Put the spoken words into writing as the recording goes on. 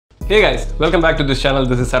Hey guys, welcome back to this channel.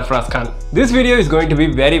 This is Sarferaaz. This video is going to be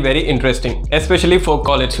very interesting, especially for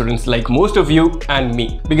college students like most of you and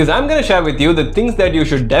me, because I'm going to share with you the things that you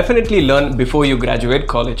should definitely learn before you graduate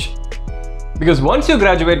college. Because once you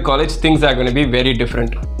graduate college, things are going to be very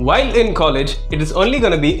different. While in college, it is only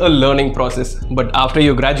going to be a learning process. But after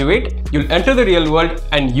you graduate, you'll enter the real world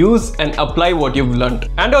and use and apply what you've learned.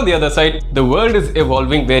 And on the other side, the world is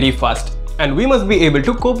evolving very fast. And we must be able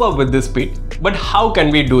to cope up with this speed. But how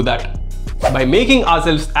can we do that? By making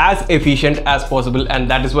ourselves as efficient as possible, and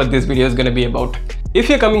that is what this video is going to be about. If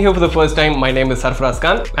you're coming here for the first time, my name is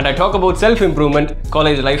Sarferaaz and I talk about self-improvement,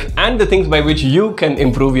 college life and the things by which you can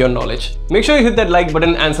improve your knowledge. Make sure you hit that like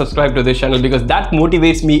button and subscribe to this channel because that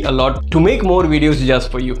motivates me a lot to make more videos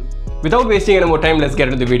just for you. Without wasting any more time, let's get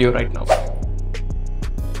into the video right now.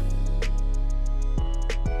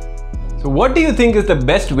 So what do you think is the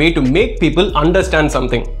best way to make people understand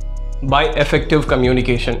something? By effective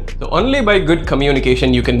communication. So only by good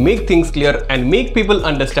communication you can make things clear and make people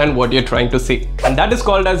understand what you're trying to say. And that is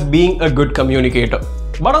called as being a good communicator.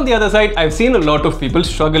 But on the other side, I've seen a lot of people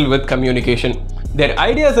struggle with communication. Their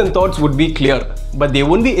ideas and thoughts would be clear, but they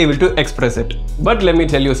won't be able to express it. But let me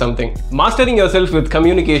tell you something. Mastering yourself with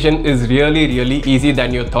communication is really easy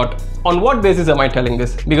than you thought. On what basis am I telling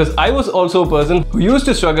this? Because I was also a person who used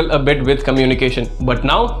to struggle a bit with communication, but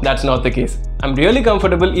now that's not the case. I'm really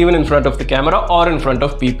comfortable even in front of the camera or in front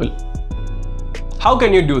of people. How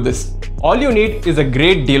can you do this? All you need is a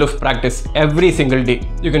great deal of practice every single day.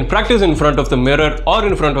 You can practice in front of the mirror or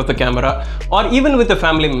in front of the camera or even with a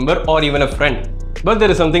family member or even a friend. But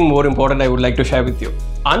there is something more important I would like to share with you.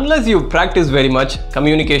 Unless you practice very much,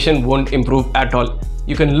 communication won't improve at all.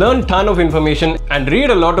 You can learn a ton of information and read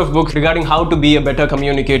a lot of books regarding how to be a better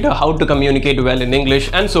communicator, how to communicate well in English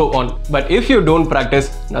and so on. But if you don't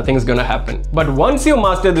practice, nothing's gonna happen. But once you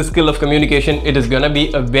master the skill of communication, it is gonna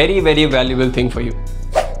be a very valuable thing for you.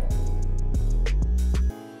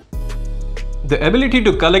 The ability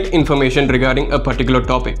to collect information regarding a particular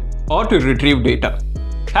topic or to retrieve data.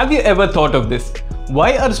 Have you ever thought of this?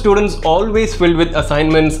 Why are students always filled with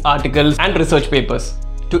assignments, articles and research papers?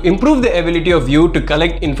 To improve the ability of you to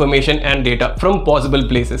collect information and data from possible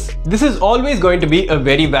places. This is always going to be a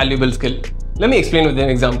very valuable skill. Let me explain with an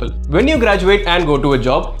example. When you graduate and go to a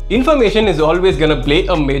job, information is always going to play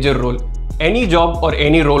a major role. Any job or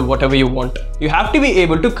any role, whatever you want. You have to be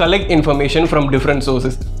able to collect information from different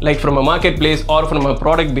sources, like from a marketplace or from a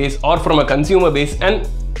product base or from a consumer base and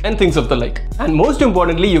things of the like. And most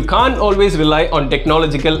importantly, you can't always rely on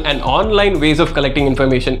technological and online ways of collecting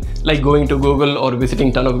information, like going to Google or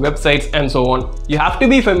visiting ton of websites and so on. You have to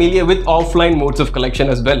be familiar with offline modes of collection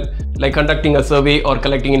as well, like conducting a survey or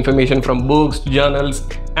collecting information from books, journals,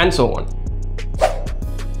 and so on.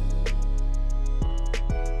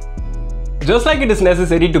 Just like it is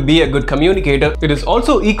necessary to be a good communicator, it is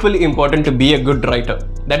also equally important to be a good writer.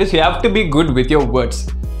 That is, you have to be good with your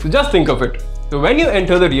words. So just think of it. So when you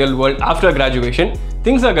enter the real world after graduation,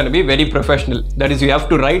 things are going to be very professional. That is, you have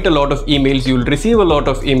to write a lot of emails, you'll receive a lot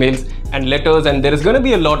of emails and letters, and there is going to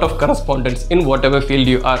be a lot of correspondence in whatever field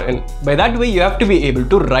you are in. By that way, you have to be able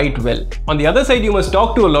to write well. On the other side, you must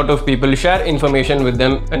talk to a lot of people, share information with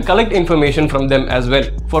them and collect information from them as well.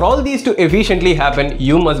 For all these to efficiently happen,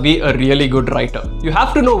 you must be a really good writer. You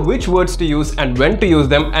have to know which words to use and when to use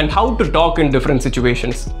them and how to talk in different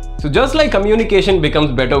situations. So just like communication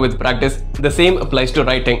becomes better with practice, the same applies to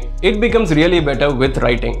writing. It becomes really better with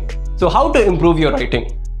writing. So how to improve your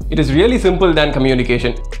writing? It is really simple than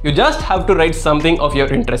communication. You just have to write something of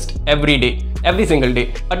your interest every day, every single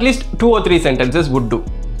day. At least 2 or 3 sentences would do.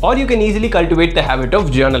 Or you can easily cultivate the habit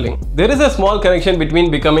of journaling. There is a small connection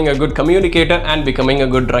between becoming a good communicator and becoming a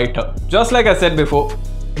good writer. Just like I said before,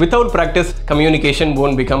 without practice, communication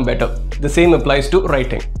won't become better. The same applies to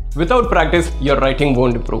writing. Without practice, your writing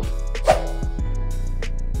won't improve.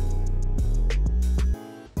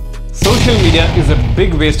 Social media is a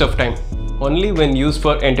big waste of time, only when used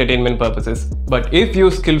for entertainment purposes. But if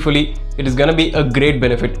used skillfully, it is gonna be a great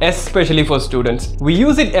benefit, especially for students. We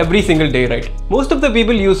use it every single day, right? Most of the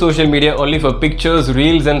people use social media only for pictures,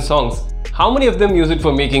 reels and songs. How many of them use it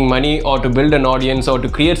for making money or to build an audience or to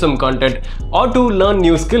create some content or to learn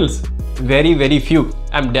new skills? Very few.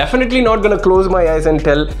 I'm definitely not gonna close my eyes and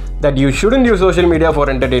tell that you shouldn't use social media for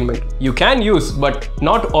entertainment. You can use, but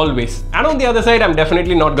not always. And on the other side, I'm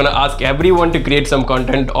definitely not gonna ask everyone to create some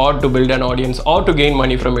content or to build an audience or to gain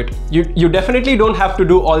money from it. You definitely don't have to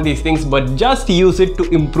do all these things, but just use it to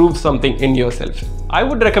improve something in yourself. I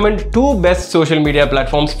would recommend 2 best social media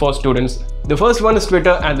platforms for students. The first one is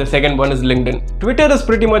Twitter and the second one is LinkedIn. Twitter is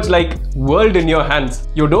pretty much like world in your hands.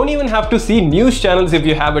 You don't even have to see news channels if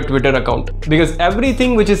you have a Twitter account, because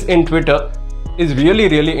everything which is in Twitter is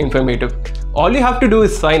really informative. All you have to do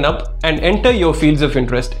is sign up and enter your fields of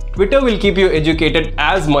interest. Twitter will keep you educated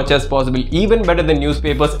as much as possible, even better than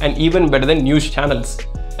newspapers and even better than news channels.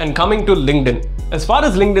 And coming to LinkedIn. As far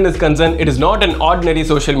as LinkedIn is concerned, it is not an ordinary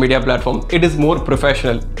social media platform. It is more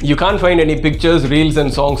professional. You can't find any pictures, reels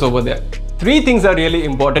and songs over there. 3 things are really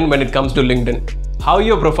important when it comes to LinkedIn: how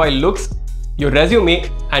your profile looks, your resume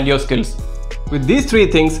and your skills. With these 3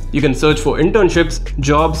 things, you can search for internships,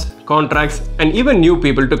 jobs, contracts and even new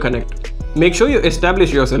people to connect. Make sure you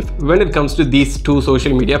establish yourself when it comes to these 2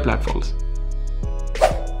 social media platforms.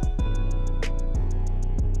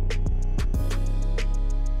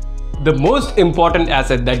 The most important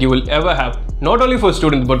asset that you will ever have, not only for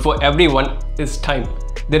students but for everyone, is time.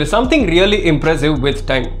 There is something really impressive with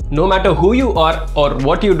time. No matter who you are or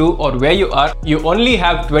what you do or where you are, you only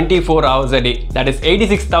have 24 hours a day. That is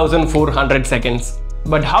 86,400 seconds.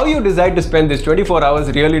 But how you decide to spend these 24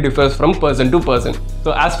 hours really differs from person to person.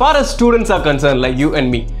 So as far as students are concerned, like you and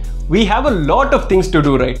me, we have a lot of things to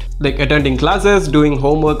do, right? Like attending classes, doing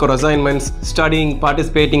homework or assignments, studying,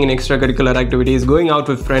 participating in extracurricular activities, going out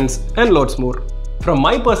with friends, and lots more. From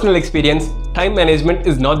my personal experience, time management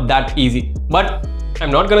is not that easy. But I'm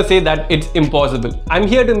not gonna say that it's impossible. I'm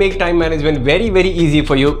here to make time management very easy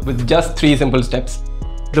for you with just 3 simple steps.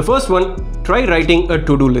 The first one, try writing a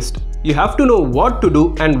to-do list. You have to know what to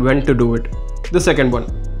do and when to do it. The second one,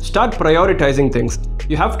 start prioritizing things.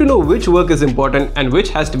 You have to know which work is important and which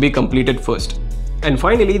has to be completed first. And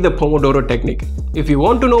finally, the Pomodoro technique. If you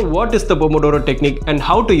want to know what is the Pomodoro technique and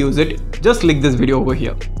how to use it, just click this video over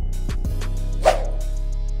here.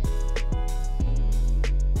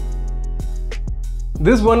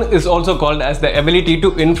 This one is also called as the ability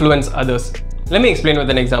to influence others. Let me explain with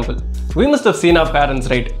an example. We must have seen our parents,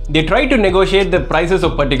 right? They try to negotiate the prices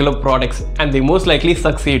of particular products and they most likely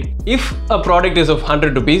succeed. If a product is of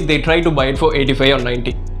 100 rupees, they try to buy it for 85 or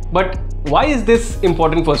 90. But why is this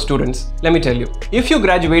important for students? Let me tell you. If you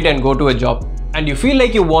graduate and go to a job and you feel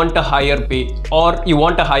like you want a higher pay or you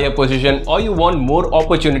want a higher position or you want more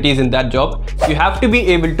opportunities in that job, you have to be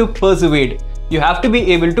able to persuade. You have to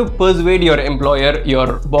be able to persuade your employer,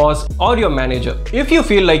 your boss or your manager. If you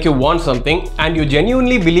feel like you want something and you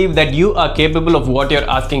genuinely believe that you are capable of what you're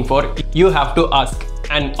asking for, you have to ask.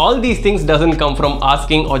 And all these things doesn't come from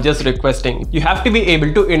asking or just requesting. You have to be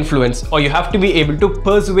able to influence or you have to be able to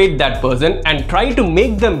persuade that person and try to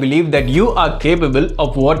make them believe that you are capable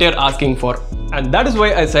of what you're asking for. And that is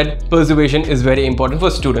why I said persuasion is very important for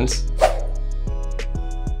students.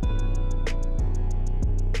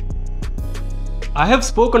 I have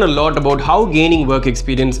spoken a lot about how gaining work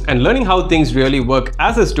experience and learning how things really work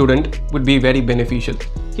as a student would be very beneficial.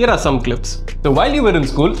 Here are some clips. So while you were in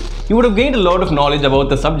school, you would have gained a lot of knowledge about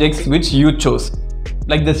the subjects which you chose,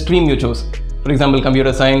 like the stream you chose. For example,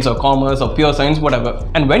 computer science or commerce or pure science, whatever.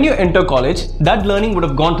 And when you enter college, that learning would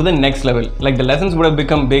have gone to the next level. Like the lessons would have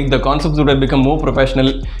become big, the concepts would have become more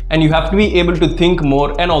professional, and you have to be able to think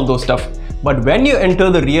more and all those stuff. But when you enter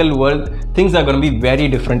the real world, things are going to be very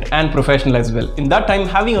different and professional as well. In that time,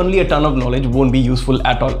 having only a ton of knowledge won't be useful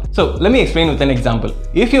at all. So let me explain with an example.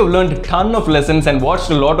 If you've learned a ton of lessons and watched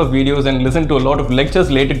a lot of videos and listened to a lot of lectures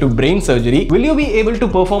related to brain surgery, will you be able to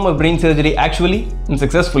perform a brain surgery actually and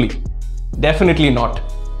successfully? Definitely not.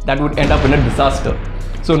 That would end up in a disaster.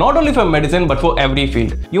 So not only for medicine but for every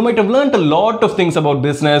field. You might have learned a lot of things about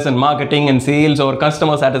business and marketing and sales or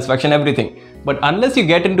customer satisfaction, everything. But unless you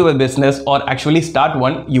get into a business or actually start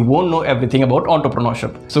one, you won't know everything about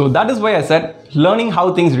entrepreneurship. So that is why I said learning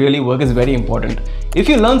how things really work is very important. If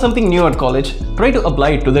you learn something new at college, try to apply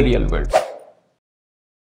it to the real world.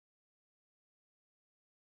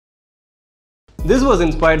 This was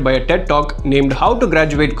inspired by a TED Talk named How to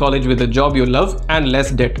Graduate College with a Job You Love and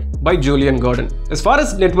Less Debt by Julian Gordon. As far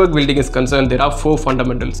as network building is concerned, there are 4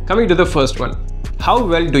 fundamentals. Coming to the first one, how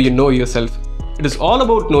well do you know yourself? It is all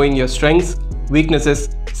about knowing your strengths, weaknesses,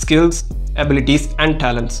 skills, abilities and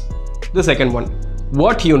talents. The second one,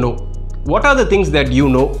 what you know. What are the things that you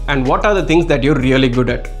know and what are the things that you're really good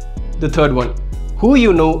at? The third one, who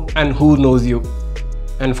you know and who knows you.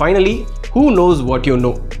 And finally, who knows what you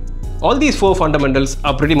know. All these 4 fundamentals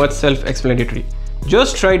are pretty much self-explanatory.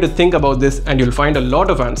 Just try to think about this and you'll find a lot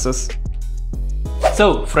of answers.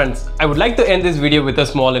 So friends, I would like to end this video with a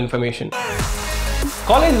small information.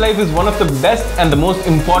 College life is one of the best and the most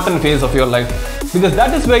important phase of your life because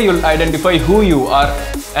that is where you'll identify who you are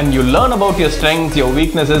and you'll learn about your strengths, your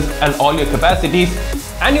weaknesses and all your capacities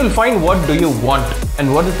and you'll find what do you want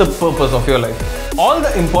and what is the purpose of your life. All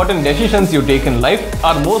the important decisions you take in life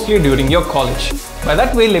are mostly during your college. By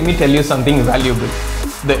that way, let me tell you something valuable.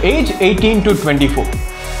 The age 18 to 24.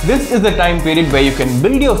 This is the time period where you can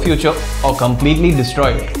build your future or completely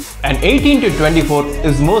destroy it. And 18 to 24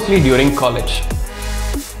 is mostly during college.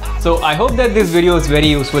 So I hope that this video is very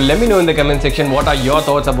useful. Let me know in the comment section what are your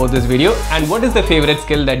thoughts about this video and what is the favorite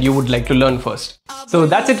skill that you would like to learn first. So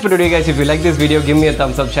that's it for today guys. If you like this video, give me a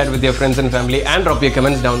thumbs up, share it with your friends and family and drop your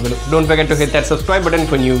comments down below. Don't forget to hit that subscribe button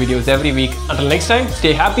for new videos every week. Until next time,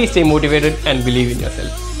 stay happy, stay motivated and believe in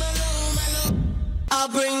yourself.